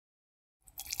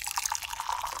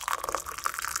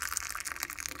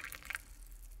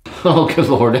Oh, good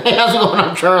Lord. Hey, how's it going?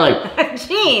 I'm Charlie.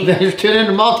 Gene. Just tune in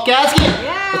to Multicasking. Yay.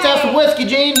 Let's have some whiskey,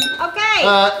 Gene.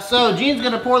 Okay. So Gene's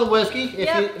going to pour the whiskey.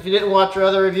 If you didn't watch our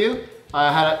other review,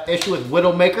 I had an issue with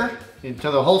Widowmaker. You can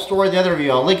tell the whole story of the other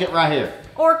review. I'll link it right here.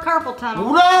 Or carpal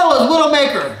tunnel. No, it was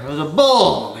Widowmaker. It was a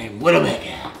bull named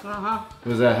Widowmaker. It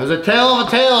was a tale of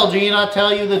a tale, Gene. I'll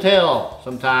tell you the tale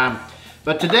sometime.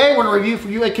 But today we're going to review for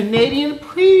you a Canadian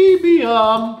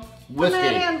premium whiskey.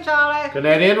 Canadian, Charlie.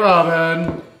 Canadian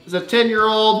Robin. It's a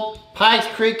 10-year-old Pike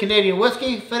Creek Canadian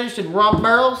whiskey, finished in rum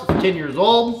barrels. It's 10 years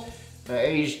old,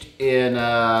 aged in,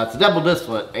 it's a double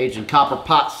distillate, aged in copper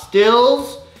pot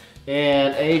stills,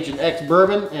 and aged in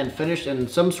ex-bourbon, and finished in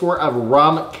some sort of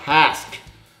rum cask.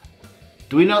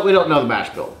 We don't know the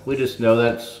mash bill. We just know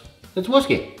that it's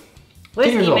whiskey.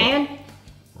 Whiskey, man.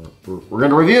 We're going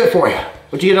to review it for you.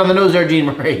 What you get on the nose there, Jean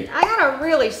Marie? I got a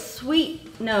really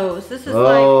sweet nose. This is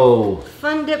like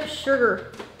fun dip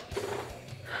sugar.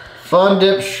 Fun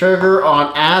dip sugar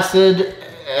on acid,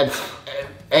 and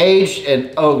aged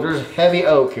in oak. There's heavy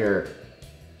oak here.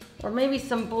 Or maybe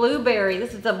some blueberry.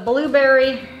 This is a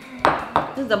blueberry.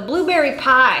 This is a blueberry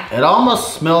pie. It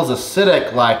almost smells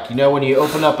acidic, like, you know, when you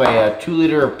open up a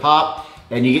 2-liter of pop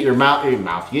and you get you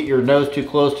get your nose too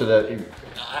close to the,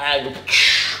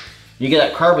 you get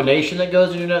that carbonation that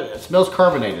goes in your nose. It smells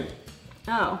carbonated.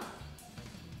 Oh,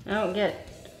 I don't get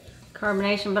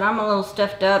carbonation, but I'm a little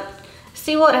stuffed up.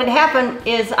 See, what had happened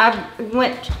is I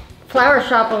went flower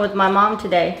shopping with my mom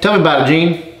today. Tell me about it,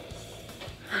 Gene.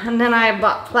 And then I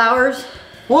bought flowers.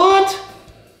 What?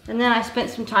 And then I spent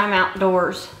some time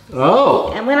outdoors.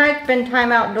 Oh. And when I spend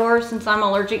time outdoors, since I'm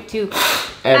allergic to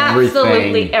everything.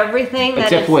 Absolutely everything that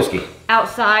except is whiskey.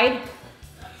 Outside.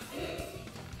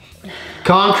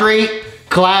 Concrete,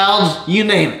 clouds, you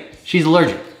name it. She's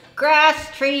allergic.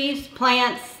 Grass, trees,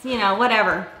 plants, you know,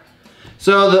 whatever.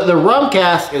 So the rum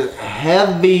cask is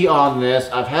heavy on this.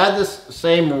 I've had this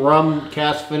same rum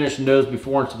cask finished nose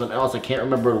before and something else. I can't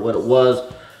remember what it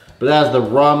was. But that's the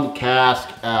rum cask.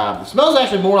 It smells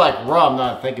actually more like rum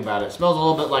now that I think about it. It smells a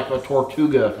little bit like a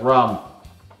Tortuga rum.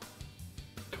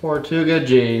 Tortuga,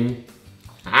 Gene.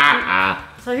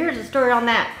 So here's the story on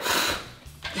that.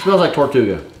 It smells like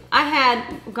Tortuga. I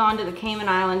had gone to the Cayman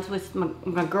Islands with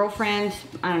my girlfriends,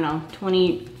 I don't know,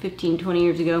 20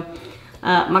 years ago.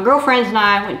 My girlfriends and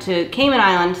I went to Cayman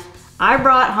Islands. I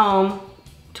brought home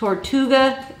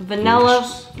Tortuga vanilla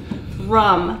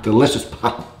rum. Delicious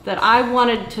pop. That I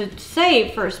wanted to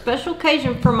save for a special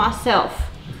occasion for myself.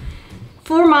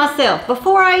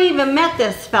 Before I even met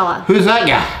this fella. Who's that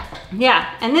guy?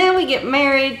 Yeah, and then we get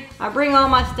married. I bring all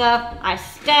my stuff. I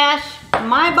stash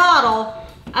my bottle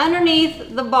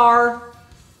underneath the bar.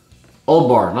 Old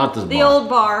bar, not this bar. The old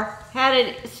bar. Had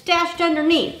it stashed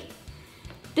underneath.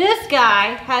 This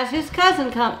guy has his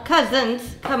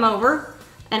cousins come over.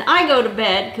 And I go to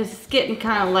bed because it's getting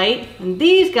kind of late. And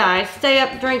these guys stay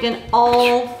up drinking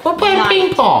all We're playing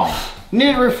ping pong.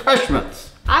 Need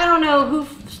refreshments. I don't know who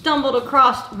stumbled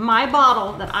across my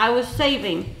bottle that I was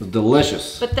saving. It's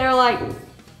delicious. But they're like,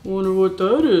 wonder what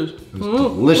that is. It's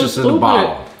delicious in the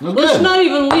bottle. Let's not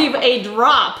even leave a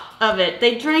drop of it.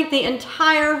 They drank the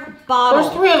entire bottle.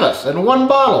 There's 3 of us in one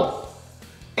bottle.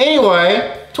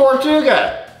 Anyway,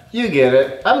 Tortuga. You get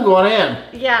it. I'm going in.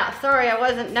 Yeah, sorry, I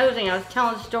wasn't nosing. I was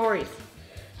telling stories.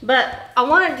 But I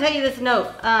wanted to tell you this note.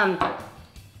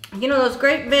 You know those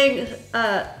great big,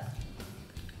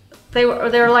 they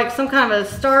were like some kind of a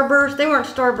Starburst. They weren't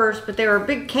Starburst, but they were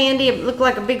big candy. It looked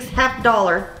like a big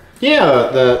 $50. Yeah,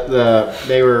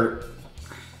 they were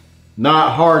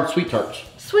not hard sweet tarts.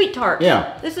 Sweet tarts.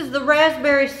 Yeah. This is the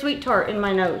raspberry sweet tart in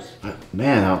my nose.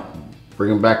 Man, I'll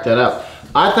bring back that up.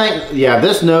 I think, yeah,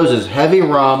 this nose is heavy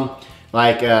rum.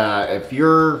 Like, if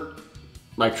you're,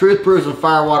 like Truth Brews and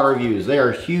Firewater Reviews, they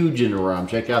are huge into rum.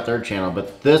 Check out their channel.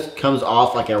 But this comes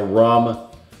off like a rum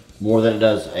more than it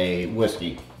does a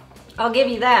whiskey. I'll give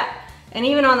you that. And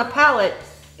even on the palate,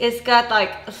 it's got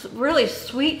like really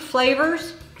sweet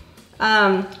flavors.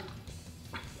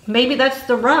 Maybe that's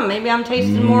the rum. Maybe I'm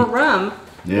tasting more rum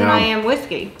than I am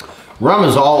whiskey. Rum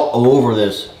is all over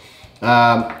this.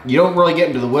 You don't really get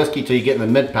into the whiskey till you get in the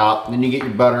mid palate. Then you get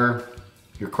your butter,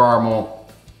 your caramel.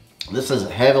 This is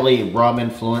heavily rum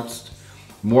influenced,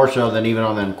 more so than even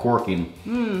on the uncorking.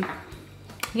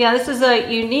 Yeah, this is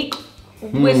a unique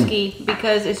whiskey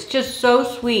because it's just so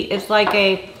sweet. It's like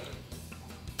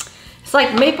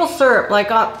maple syrup, like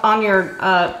on your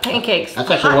pancakes. That's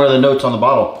actually one of the notes on the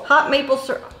bottle. Hot maple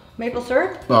syrup. Maple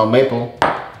syrup? Well, maple.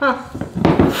 Huh.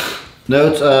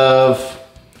 Notes of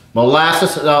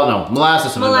molasses. Oh no,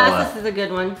 molasses and vanilla. Molasses is a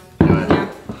good one.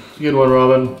 Yeah. It's a good one,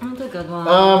 Robin. It's a good one.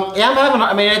 Yeah, I'm having.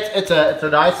 I mean, it's a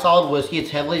nice solid whiskey. It's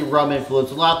heavily rum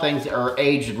influenced. A lot of things are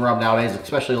aged in rum nowadays,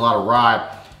 especially a lot of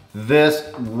rye. This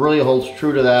really holds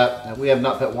true to that. We have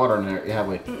not put water in there, have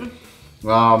we?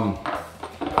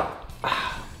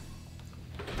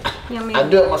 Yummy. I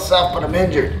do it myself, but I'm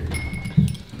injured.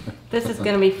 This is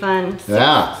gonna be fun.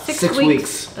 Six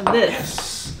weeks of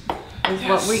this is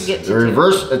what we get to the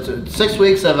reverse. It's 6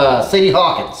 weeks of Sadie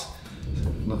Hawkins.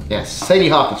 Yes, Sadie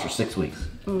Hawkins for 6 weeks.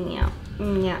 Yeah,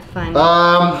 fun.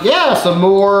 Yeah, some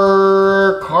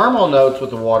more caramel notes with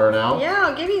the water now. Yeah,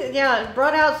 I'll give you. Yeah,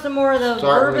 brought out some more of the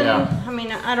bourbon. Yeah. I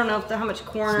mean, I don't know how much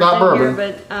corn It's not is in bourbon,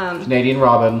 here, but Canadian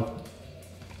Robin.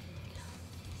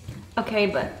 Okay,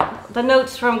 but the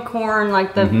notes from corn,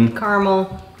 like the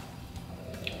caramel.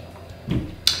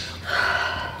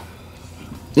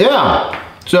 Yeah.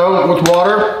 So with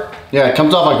water, yeah, it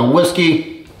comes off like a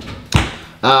whiskey.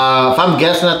 If I'm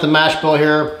guessing at the mash bill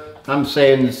here, I'm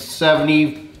saying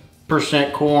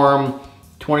 70% corn,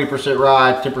 20%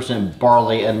 rye, 10%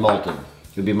 barley, and malted.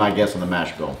 Would be my guess on the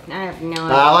mash bill. I have no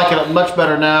idea. I like it much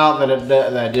better now than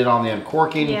I did on the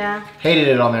uncorking. Yeah. Hated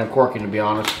it on the uncorking, to be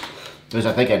honest. At least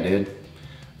I think I did.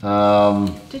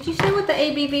 Did you say what the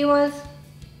ABV was?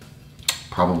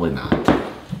 Probably not.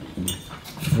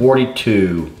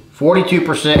 42%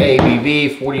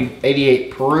 ABV,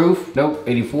 88 proof. Nope,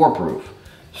 84 proof.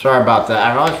 Sorry about that.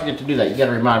 I always forget to do that. You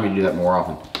gotta remind me to do that more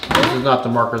often. This is not the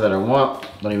marker that I want.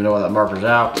 Don't even know why that marker's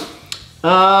out.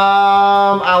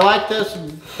 I like this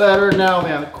better now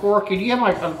than uncorking. Do you have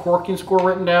my uncorking score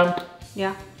written down?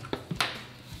 Yeah.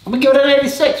 I'm gonna give it an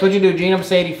 86. What'd you do, Gene? I'm gonna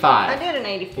say 85. I did an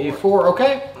 84. 84,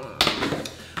 okay.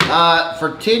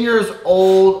 For 10 years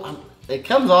old, it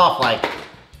comes off like,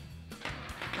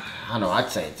 I don't know, I'd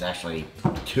say it's actually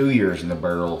 2 years in the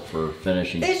barrel for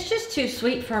finishing. It's just too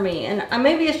sweet for me, and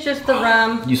maybe it's just the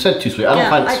rum. You said too sweet. I don't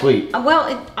find it sweet.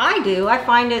 Well, I do. I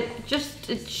find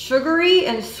it's sugary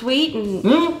and sweet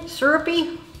and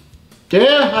syrupy.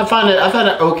 Yeah, I find it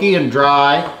oaky and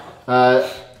dry.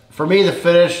 For me, the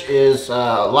finish is a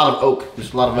lot of oak,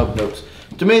 just a lot of oak notes.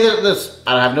 To me, this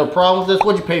I have no problem with this.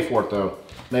 What'd you pay for it though?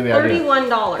 Maybe I do.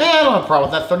 $31. Yeah, I don't have a problem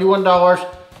with that. $31.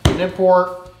 An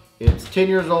import. It's 10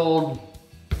 years old.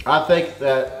 I think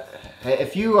that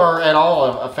if you are at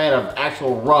all a fan of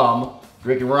actual rum,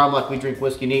 drinking rum like we drink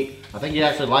whiskey neat, I think you'd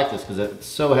actually like this because it's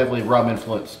so heavily rum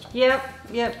influenced. Yep.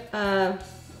 I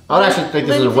would actually think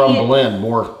this is a rum blend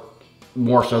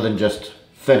more so than just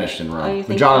finished in rum. you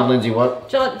think John so? and Lindsay, what?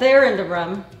 They're into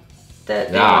rum. They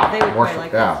would probably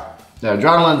like this. Yeah,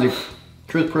 John and Lindsay,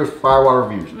 truth proof firewater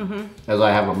reviews, as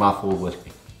I have a mouthful of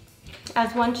whiskey.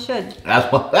 As one should.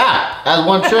 As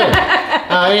one should.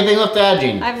 Anything left to add,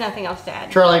 Gene? I have nothing else to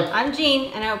add. Charlie. I'm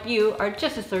Jean, and I hope you are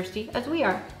just as thirsty as we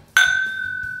are.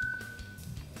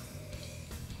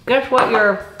 Guess what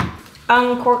your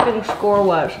uncorking score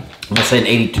was? I'm gonna say an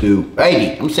 82.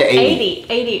 80. I'm gonna say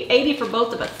 80. 80 for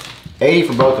both of us. 80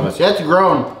 for both of us. Yeah, it's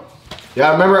grown.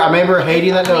 Yeah, I remember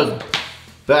hating that nose.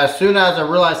 But as soon as I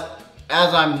realized,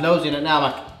 as I'm nosing it now,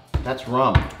 I'm like, that's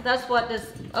rum. That's what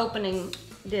this opening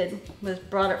did, was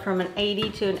brought it from an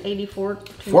 80 to an 84.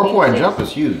 4-point jump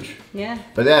is huge. Yeah.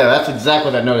 But yeah, that's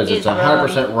exactly what that note is. It's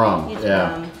 100% rum. It's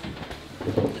yeah.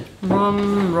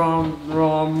 rum.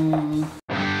 Rum.